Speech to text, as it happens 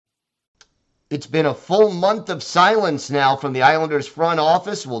It's been a full month of silence now from the Islanders front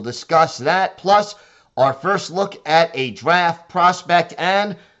office. We'll discuss that, plus our first look at a draft prospect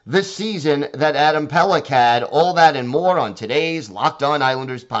and the season that Adam Pelech had. All that and more on today's Locked On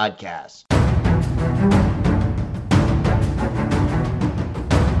Islanders podcast.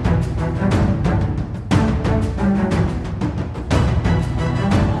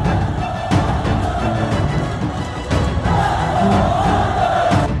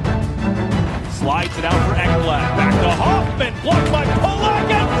 Slides it out for Ekblad. Back to Hoffman. Blocked by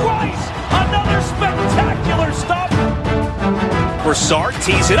Pulock and Price. Another spectacular stop. Brassard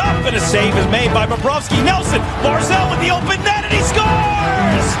tees it up and a save is made by Bobrovsky. Nelson. Barzal with the open net and he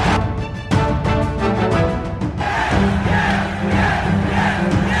scores!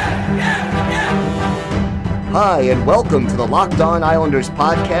 Hi, and welcome to the Locked On Islanders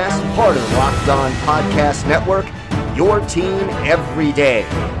podcast, part of the Locked On Podcast Network, your team every day.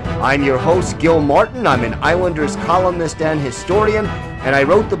 I'm your host, Gil Martin. I'm an Islanders columnist and historian, and I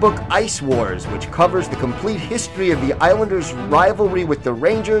wrote the book Ice Wars, which covers the complete history of the Islanders' rivalry with the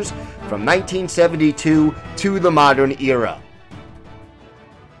Rangers from 1972 to the modern era.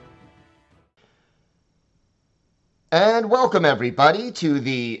 And welcome, everybody, to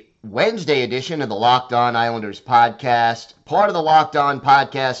the Wednesday edition of the Locked On Islanders podcast, part of the Locked On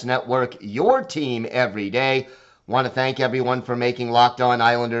Podcast Network, your team every day. Want to thank everyone for making Locked On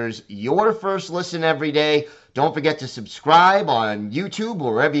Islanders your first listen every day. Don't forget to subscribe on YouTube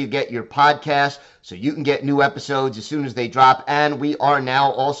or wherever you get your podcasts so you can get new episodes as soon as they drop. And we are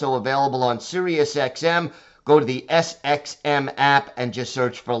now also available on SiriusXM. Go to the SXM app and just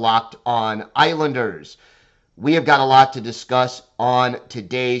search for Locked On Islanders. We have got a lot to discuss on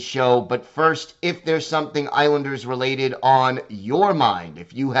today's show. But first, if there's something Islanders related on your mind,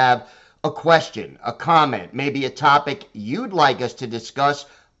 if you have a question, a comment, maybe a topic you'd like us to discuss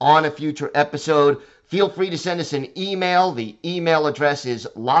on a future episode, feel free to send us an email. The email address is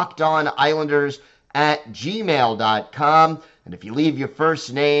lockedonislanders@gmail.com. And if you leave your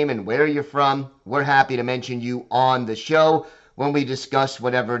first name and where you're from, we're happy to mention you on the show when we discuss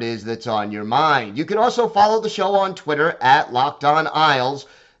whatever it is that's on your mind. You can also follow the show on Twitter at Locked On Isles.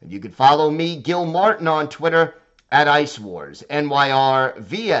 And you can follow me, Gil Martin, on Twitter at Ice Wars, NYR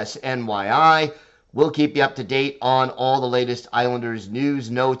vs NYI. We'll keep you up to date on all the latest Islanders news,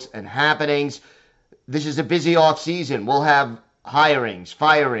 notes, and happenings. This is a busy off-season. We'll have hirings,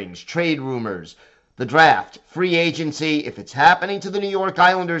 firings, trade rumors, the draft, free agency. If it's happening to the New York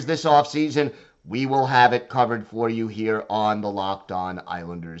Islanders this off-season, we will have it covered for you here on the Locked On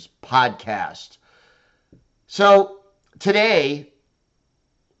Islanders podcast. So today,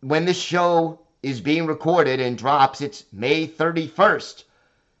 when this show is being recorded and drops, it's May 31st.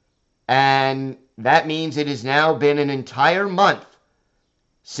 And that means it has now been an entire month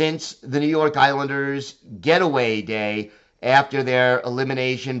since the New York Islanders' getaway day after their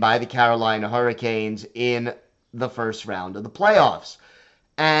elimination by the Carolina Hurricanes in the first round of the playoffs.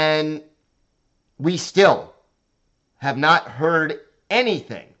 And we still have not heard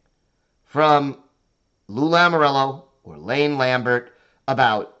anything from Lou Lamoriello or Lane Lambert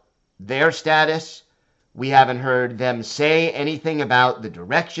about their status. We haven't heard them say anything about the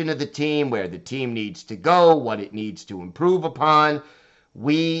direction of the team, where the team needs to go, what it needs to improve upon.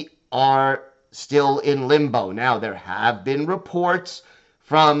 We are still in limbo. Now, there have been reports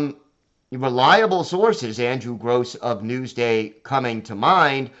from reliable sources, Andrew Gross of Newsday coming to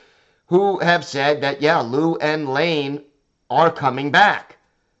mind, who have said that, yeah, Lou and Lane are coming back.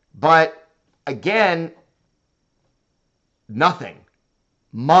 But again, nothing.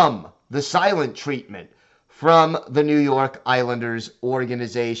 Mum, the silent treatment from the New York Islanders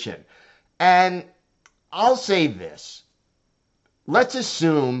organization. And I'll say this. Let's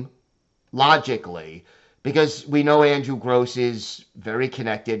assume, logically, because we know Andrew Gross is very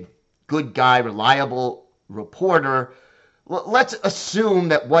connected, good guy, reliable reporter. Let's assume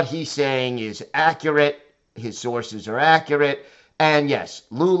that what he's saying is accurate, his sources are accurate, and yes,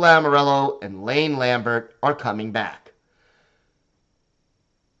 Lou Lamoriello and Lane Lambert are coming back.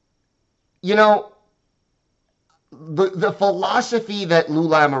 You know, the philosophy that Lou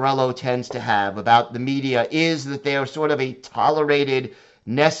Lamoriello tends to have about the media is that they are sort of a tolerated,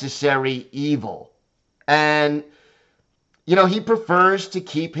 necessary evil. And, you know, he prefers to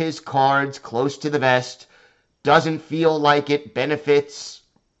keep his cards close to the vest, doesn't feel like it benefits,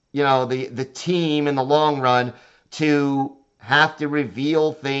 you know, the team in the long run to have to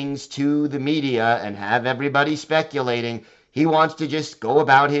reveal things to the media and have everybody speculating. He wants to just go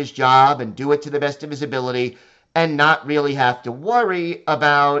about his job and do it to the best of his ability and not really have to worry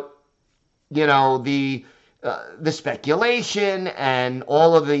about, you know, the speculation and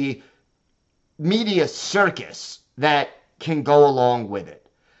all of the media circus that can go along with it.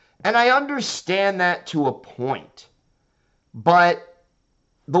 And I understand that to a point. But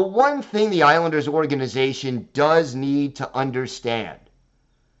the one thing the Islanders organization does need to understand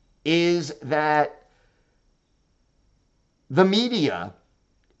is that the media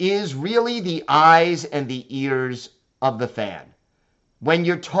is really the eyes and the ears of the fan. When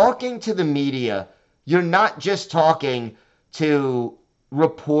you're talking to the media, you're not just talking to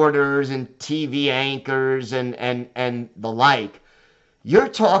reporters and TV anchors and the like. You're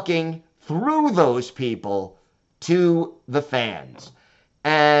talking through those people to the fans.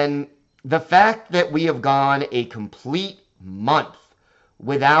 And the fact that we have gone a complete month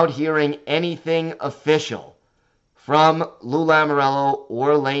without hearing anything official from Lou Lamoriello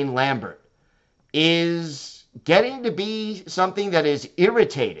or Lane Lambert is getting to be something that is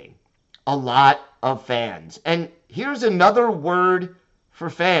irritating a lot of fans. And here's another word for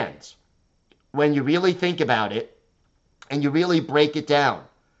fans when you really think about it and you really break it down.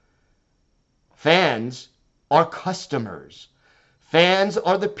 Fans are customers. Fans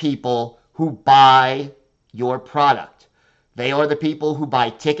are the people who buy your product. They are the people who buy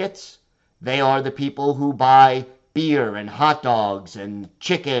tickets. They are the people who buy beer and hot dogs and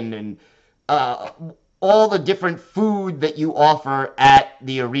chicken and all the different food that you offer at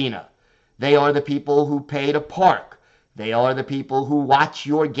the arena. They are the people who pay to park. They are the people who watch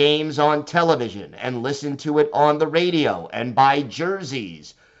your games on television and listen to it on the radio and buy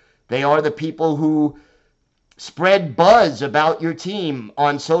jerseys. They are the people who spread buzz about your team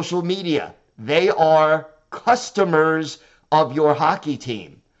on social media. They are customers of your hockey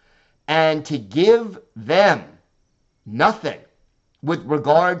team. And to give them nothing with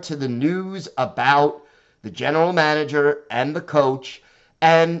regard to the news about the general manager and the coach,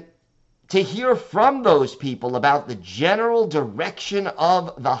 and to hear from those people about the general direction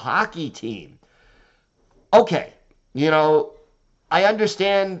of the hockey team. Okay, I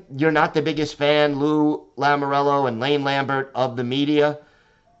understand you're not the biggest fan, Lou Lamoriello and Lane Lambert, of the media,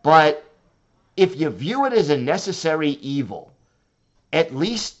 but if you view it as a necessary evil, at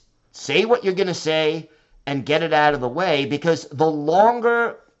least say what you're going to say and get it out of the way, because the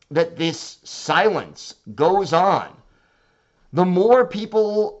longer that this silence goes on, the more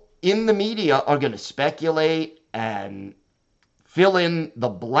people in the media are going to speculate and fill in the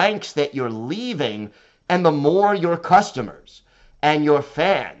blanks that you're leaving, and the more your customers and your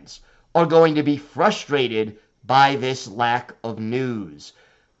fans are going to be frustrated by this lack of news.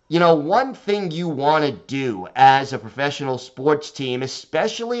 One thing you want to do as a professional sports team,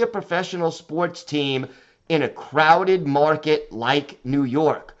 especially a professional sports team in a crowded market like New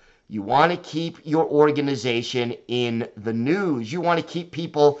York, you want to keep your organization in the news. You want to keep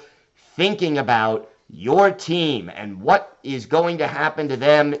people thinking about your team and what is going to happen to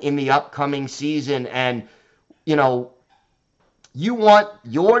them in the upcoming season. And, you want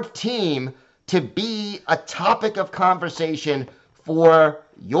your team to be a topic of conversation for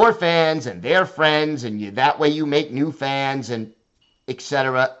your fans and their friends, and that way you make new fans, and et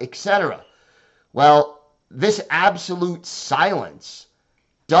cetera, et cetera. Well, this absolute silence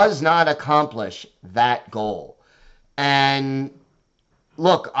does not accomplish that goal. And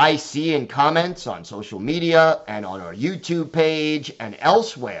look, I see in comments on social media and on our YouTube page and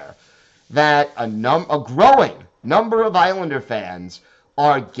elsewhere that a growing number of Islander fans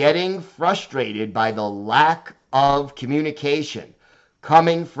are getting frustrated by the lack of communication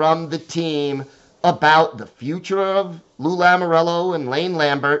coming from the team about the future of Lou Lamoriello and Lane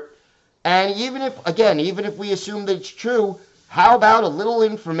Lambert. And even if we assume that it's true, how about a little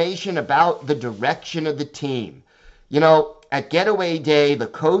information about the direction of the team? At Getaway Day, the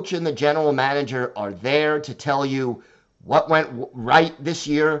coach and the general manager are there to tell you what went right this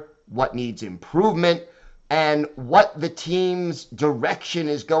year, what needs improvement, and what the team's direction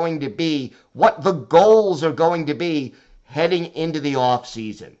is going to be, what the goals are going to be heading into the off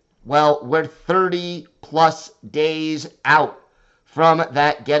season. Well, we're 30 plus days out from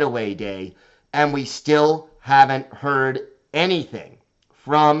that Getaway Day, and we still haven't heard anything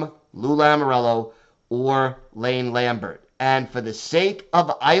from Lou Lamoriello or Lane Lambert. And for the sake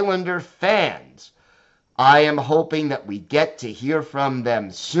of Islander fans, I am hoping that we get to hear from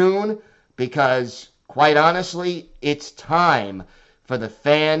them soon, because quite honestly, it's time for the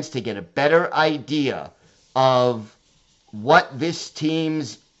fans to get a better idea of what this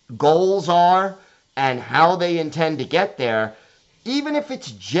team's goals are and how they intend to get there, even if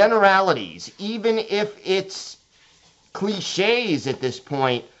it's generalities, even if it's cliches at this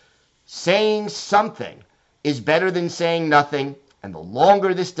point. Saying something is better than saying nothing, and the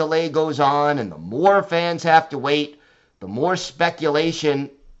longer this delay goes on and the more fans have to wait, the more speculation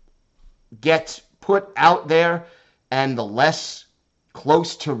gets put out there and the less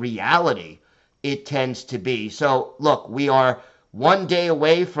close to reality it tends to be. So, look, we are one day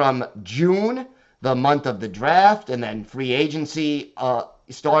away from June, the month of the draft, and then free agency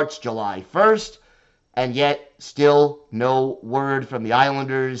starts July 1st, and yet still no word from the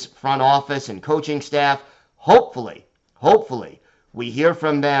Islanders front office and coaching staff. Hopefully, we hear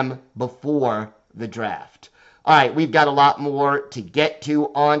from them before the draft. All right, we've got a lot more to get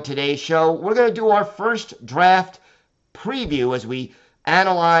to on today's show. We're going to do our first draft preview as we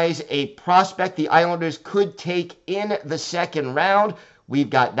analyze a prospect the Islanders could take in the second round. We've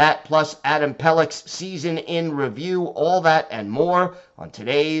got that plus Adam Pelech's season in review, all that and more on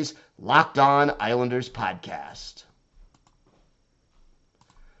today's Locked On Islanders podcast.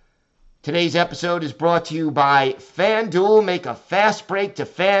 Today's episode is brought to you by FanDuel. Make a fast break to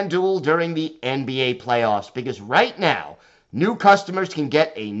FanDuel during the NBA playoffs because right now, new customers can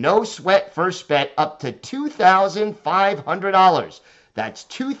get a no-sweat first bet up to $2,500. That's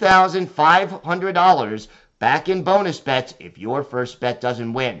 $2,500 back in bonus bets if your first bet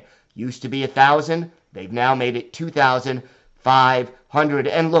doesn't win. Used to be $1,000. They've now made it $2,500.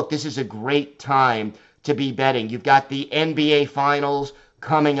 And look, this is a great time to be betting. You've got the NBA Finals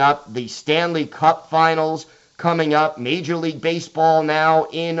coming up, the Stanley Cup Finals coming up, Major League Baseball now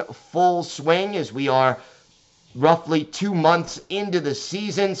in full swing as we are roughly 2 months into the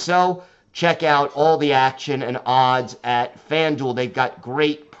season. So check out all the action and odds at FanDuel. They've got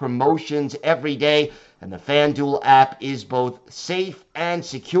great promotions every day, and the FanDuel app is both safe and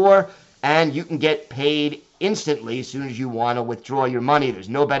secure, and you can get paid instantly as soon as you want to withdraw your money. There's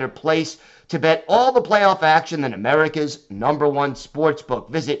no better place to bet all the playoff action than America's #1 sportsbook.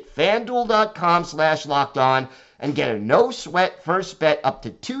 Visit FanDuel.com/lockedon and get a no-sweat first bet up to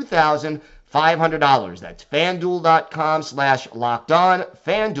 $2,500. That's FanDuel.com/lockedon.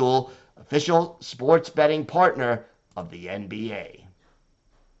 FanDuel, official sports betting partner of the NBA.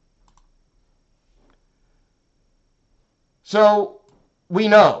 So we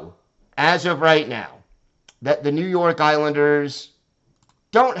know, as of right now, that the New York Islanders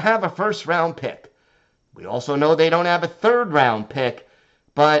don't have a first-round pick. We also know they don't have a third-round pick,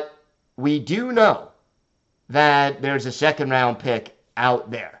 but we do know that there's a second-round pick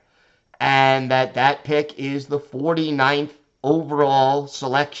out there, and that pick is the 49th overall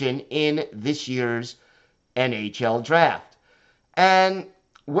selection in this year's NHL draft. And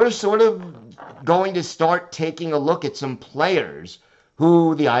we're sort of going to start taking a look at some players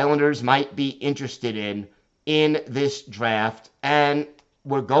who the Islanders might be interested in this draft, and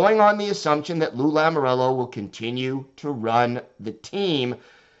we're going on the assumption that Lou Lamoriello will continue to run the team.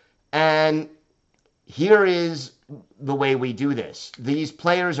 And here is the way we do this. These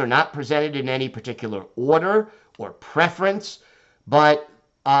players are not presented in any particular order or preference, but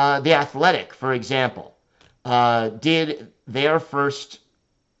The Athletic, for example, did their first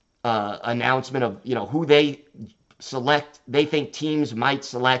announcement of who they think teams might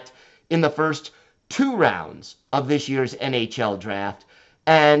select in the first 2 rounds of this year's NHL draft.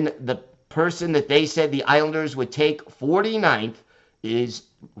 And the person that they said the Islanders would take 49th is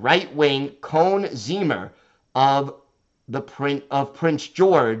right wing Cone Zemer of Prince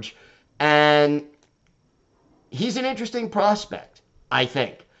George. And he's an interesting prospect, I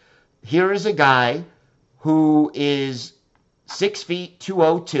think. Here is a guy who is 6 feet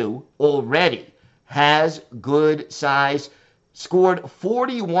 202, already has good size, scored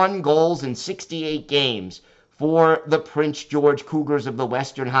 41 goals in 68 games for the Prince George Cougars of the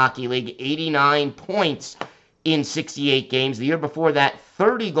Western Hockey League, 89 points in 68 games. The year before that,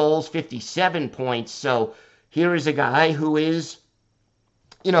 30 goals, 57 points. So here is a guy who is,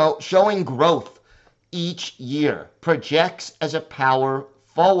 showing growth each year, projects as a power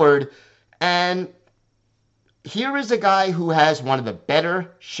forward. And here is a guy who has one of the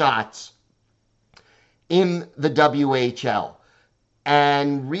better shots in the WHL.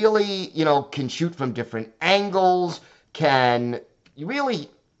 And really, can shoot from different angles, can really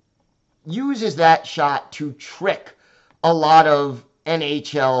uses that shot to trick a lot of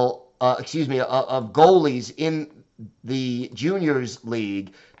of goalies in the juniors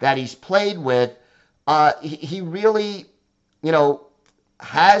league that he's played with. He really,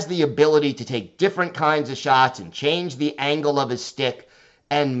 has the ability to take different kinds of shots and change the angle of his stick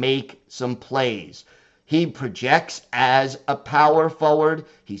and make some plays. He projects as a power forward.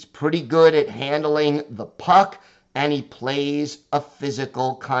 He's pretty good at handling the puck, and he plays a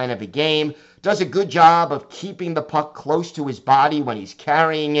physical kind of a game. Does a good job of keeping the puck close to his body when he's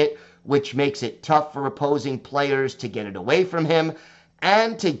carrying it, which makes it tough for opposing players to get it away from him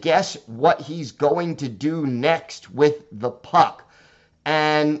and to guess what he's going to do next with the puck.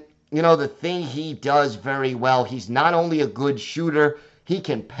 And the thing he does very well, he's not only a good shooter, he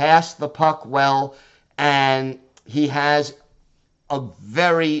can pass the puck well, and he has a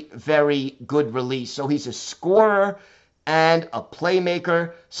very, very good release. So he's a scorer and a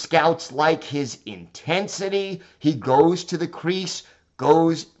playmaker. Scouts like his intensity. He goes to the crease,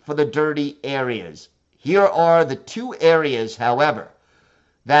 goes for the dirty areas. Here are the two areas, however,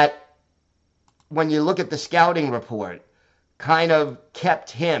 that when you look at the scouting report, kind of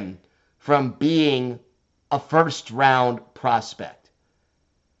kept him from being a first-round prospect.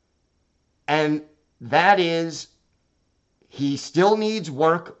 And that is, he still needs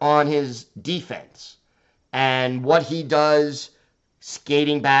work on his defense and what he does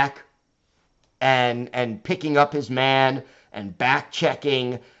skating back and picking up his man and back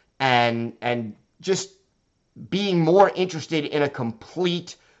checking and just being more interested in a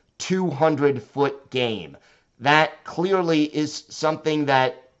complete 200-foot game. That clearly is something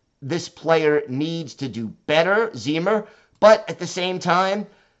that this player needs to do better, Ziemer, but at the same time,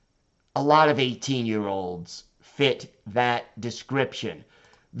 a lot of 18-year-olds fit that description.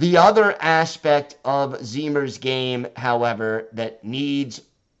 The other aspect of Ziemer's game, however, that needs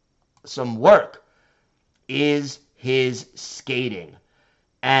some work is his skating.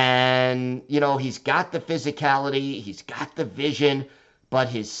 And, he's got the physicality, he's got the vision, but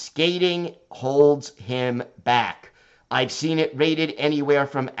his skating holds him back. I've seen it rated anywhere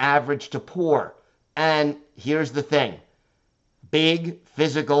from average to poor. And here's the thing. Big,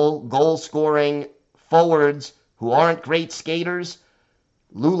 physical, goal-scoring forwards who aren't great skaters,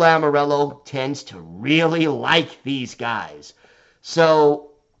 Lou Lamoriello tends to really like these guys.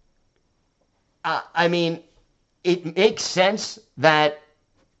 So, it makes sense that,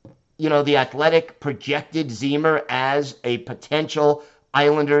 the Athletic projected Ziemer as a potential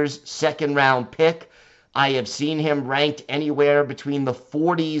Islanders second-round pick. I have seen him ranked anywhere between the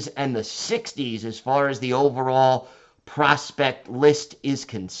 40s and the 60s as far as the overall prospect list is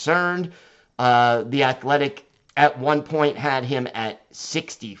concerned. The Athletic at one point had him at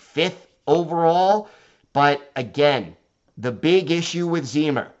 65th overall. But again, the big issue with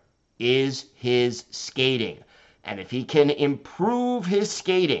Ziemer is his skating. And if he can improve his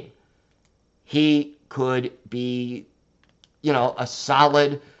skating, he could be, a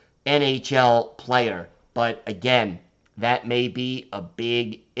solid NHL player. But again, that may be a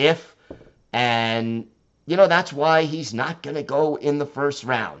big if. And, that's why he's not going to go in the first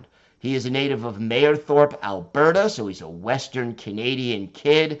round. He is a native of Mayerthorpe, Alberta, so he's a Western Canadian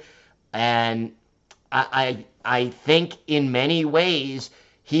kid. And I think in many ways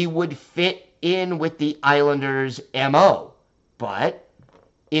he would fit in with the Islanders' MO. But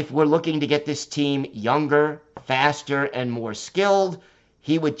if we're looking to get this team younger, faster, and more skilled,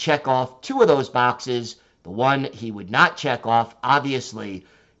 he would check off two of those boxes. The one he would not check off, obviously,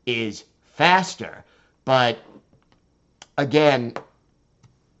 is faster. But again,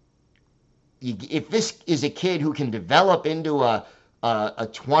 if this is a kid who can develop into a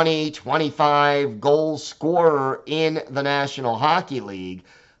 20, 25 goal scorer in the National Hockey League,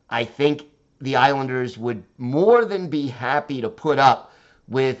 I think the Islanders would more than be happy to put up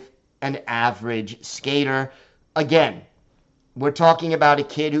with an average skater. Again, we're talking about a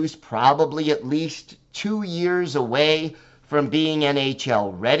kid who's probably at least 2 years away from being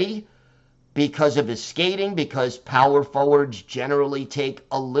NHL ready because of his skating, because power forwards generally take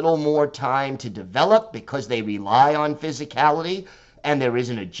a little more time to develop because they rely on physicality, and there is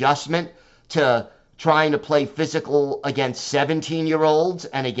an adjustment to trying to play physical against 17-year-olds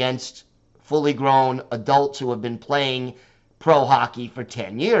and against fully grown adults who have been playing pro hockey for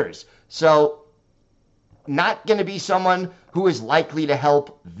 10 years. So, not going to be someone who is likely to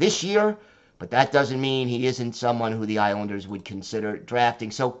help this year, but that doesn't mean he isn't someone who the Islanders would consider drafting.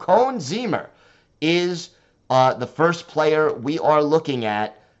 So Koen Ziemer is the first player we are looking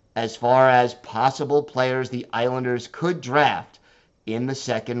at as far as possible players the Islanders could draft in the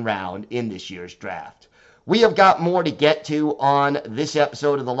second round in this year's draft. We have got more to get to on this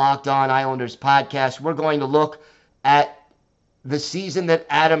episode of the Locked On Islanders podcast. We're going to look at the season that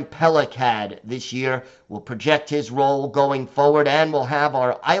Adam Pelech had this year. We'll project his role going forward, and we'll have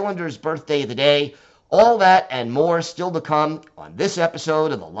our Islanders birthday of the day. All that and more still to come on this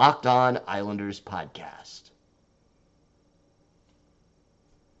episode of the Locked On Islanders podcast.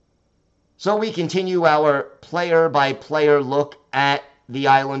 So we continue our player-by-player look at the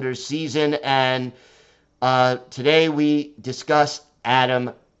Islanders season, and today we discuss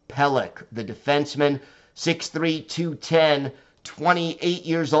Adam Pelech, the defenseman, 6'3", 210, 28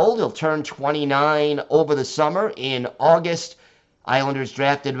 years old. He'll turn 29 over the summer in August. Islanders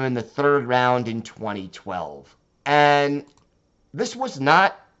drafted him in the third round in 2012. And this was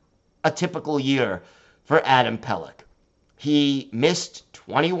not a typical year for Adam Pelech. He missed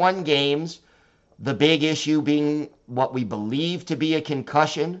 21 games, the big issue being what we believe to be a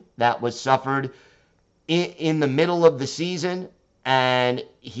concussion that was suffered in the middle of the season, and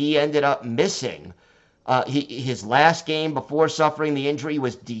he ended up missing. His last game before suffering the injury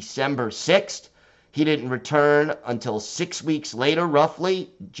was December 6th. He didn't return until 6 weeks later, roughly,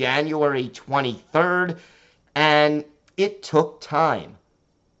 January 23rd, and it took time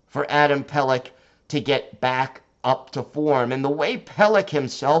for Adam Pelech to get back up to form. And the way Pelech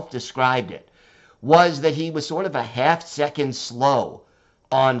himself described it was that he was sort of a half second slow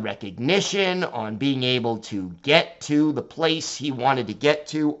on recognition, on being able to get to the place he wanted to get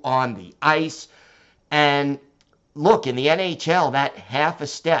to on the ice. And look, in the NHL, that half a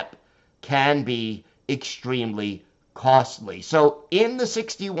step can be extremely costly. So in the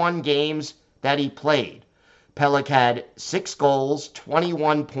 61 games that he played, Pelech had 6 goals,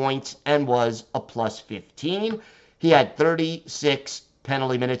 21 points, and was a plus 15. He had 36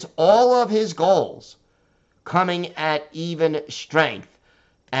 penalty minutes, all of his goals coming at even strength.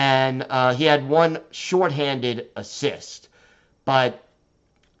 And he had 1 shorthanded assist. But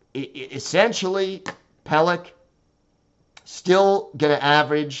essentially, Pelech still going to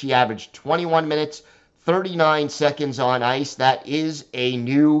average, he averaged 21 minutes, 39 seconds on ice. That is a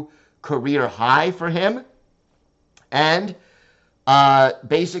new career high for him. And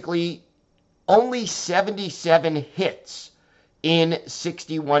basically only 77 hits in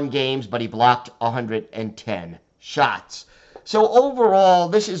 61 games, but he blocked 110 shots. So overall,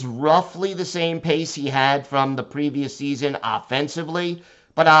 this is roughly the same pace he had from the previous season offensively,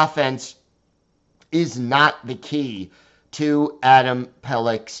 but offense is not the key to Adam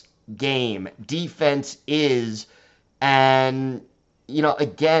Pelech's game. Defense is, and,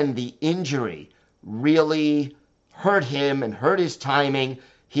 again, the injury really hurt him and hurt his timing.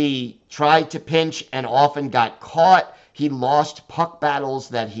 He tried to pinch and often got caught. He lost puck battles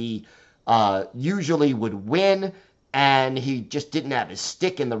that he usually would win, and he just didn't have his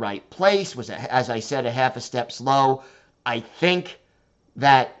stick in the right place, was, as I said, a half a step slow. I think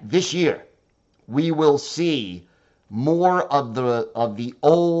that this year we will see more of the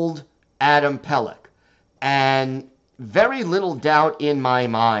old Adam Pelech. And very little doubt in my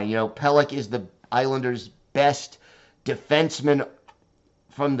mind, Pelech is the Islanders' best defenseman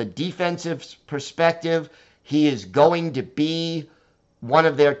from the defensive perspective. He is going to be one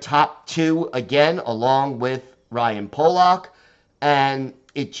of their top 2 again, along with Ryan Pollock. And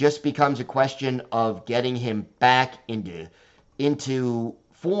it just becomes a question of getting him back into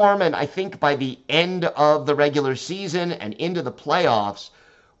form. And I think by the end of the regular season and into the playoffs,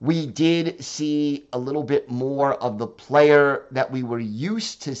 we did see a little bit more of the player that we were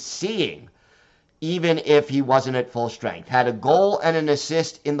used to seeing, even if he wasn't at full strength. Had a goal and an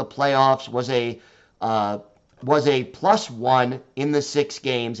assist in the playoffs, was a +1 in the 6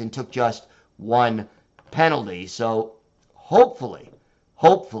 games, and took just 1 penalty. So hopefully,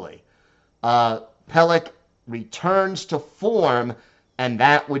 Pelech returns to form, and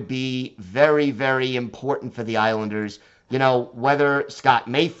that would be very, very important for the Islanders. Whether Scott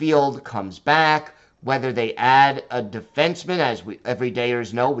Mayfield comes back, whether they add a defenseman, as we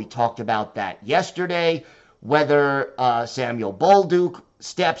everydayers know, we talked about that yesterday, whether Samuel Bolduc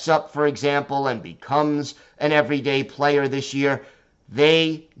steps up, for example, and becomes an everyday player this year,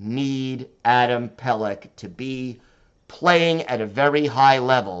 they need Adam Pelech to be playing at a very high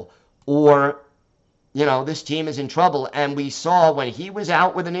level, or, this team is in trouble. And we saw when he was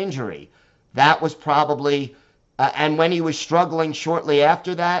out with an injury, that was probably, and when he was struggling shortly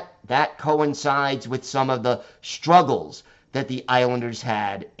after that, that coincides with some of the struggles that the Islanders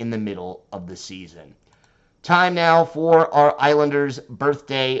had in the middle of the season. Time now for our Islanders'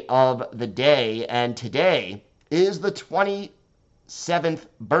 birthday of the day, and today is the 27th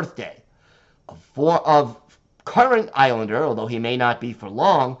birthday of current Islander, although he may not be for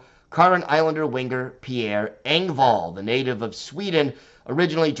long, current Islander winger Pierre Engvall, the native of Sweden,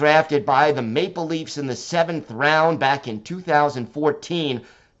 originally drafted by the Maple Leafs in the 7th round back in 2014.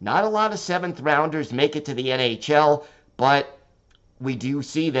 Not a lot of 7th rounders make it to the NHL, but we do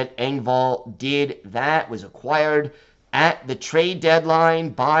see that Engvall did that, was acquired at the trade deadline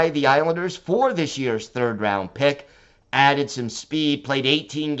by the Islanders for this year's 3rd round pick. Added some speed, played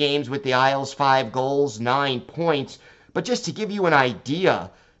 18 games with the Isles, 5 goals, 9 points. But just to give you an idea,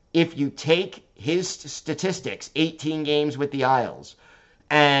 if you take his statistics, 18 games with the Isles,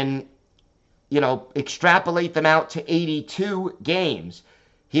 and, extrapolate them out to 82 games,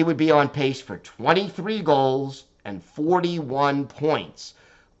 he would be on pace for 23 goals and 41 points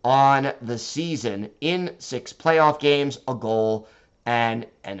on the season in 6 playoff games, a goal, and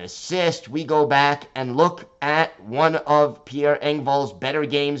an assist. We go back and look at one of Pierre Engvall's better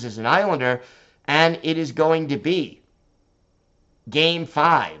games as an Islander, and it is going to be Game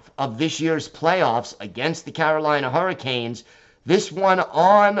 5 of this year's playoffs against the Carolina Hurricanes. This one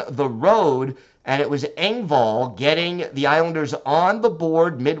on the road, and it was Engvall getting the Islanders on the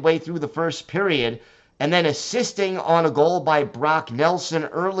board midway through the first period, and then assisting on a goal by Brock Nelson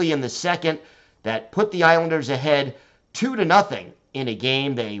early in the second that put the Islanders ahead 2-0 in a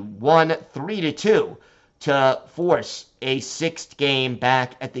game they won 3-2 to force a sixth game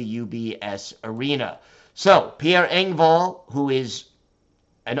back at the UBS Arena. So Pierre Engvall, who is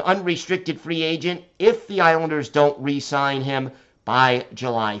an unrestricted free agent, if the Islanders don't re-sign him by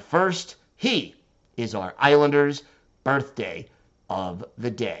July 1st, he is our Islanders' birthday of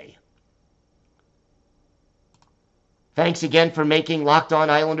the day. Thanks again for making Locked On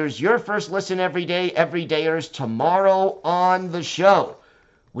Islanders your first listen every day, everydayers. Tomorrow on the show,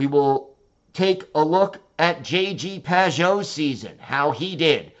 we will take a look at J.G. Pageau's season, how he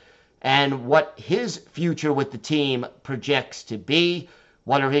did, and what his future with the team projects to be.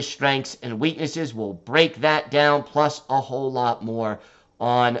 What are his strengths and weaknesses? We'll break that down, plus a whole lot more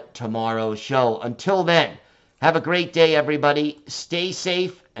on tomorrow's show. Until then, have a great day, everybody. Stay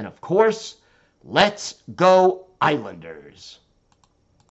safe, and of course, let's go Islanders.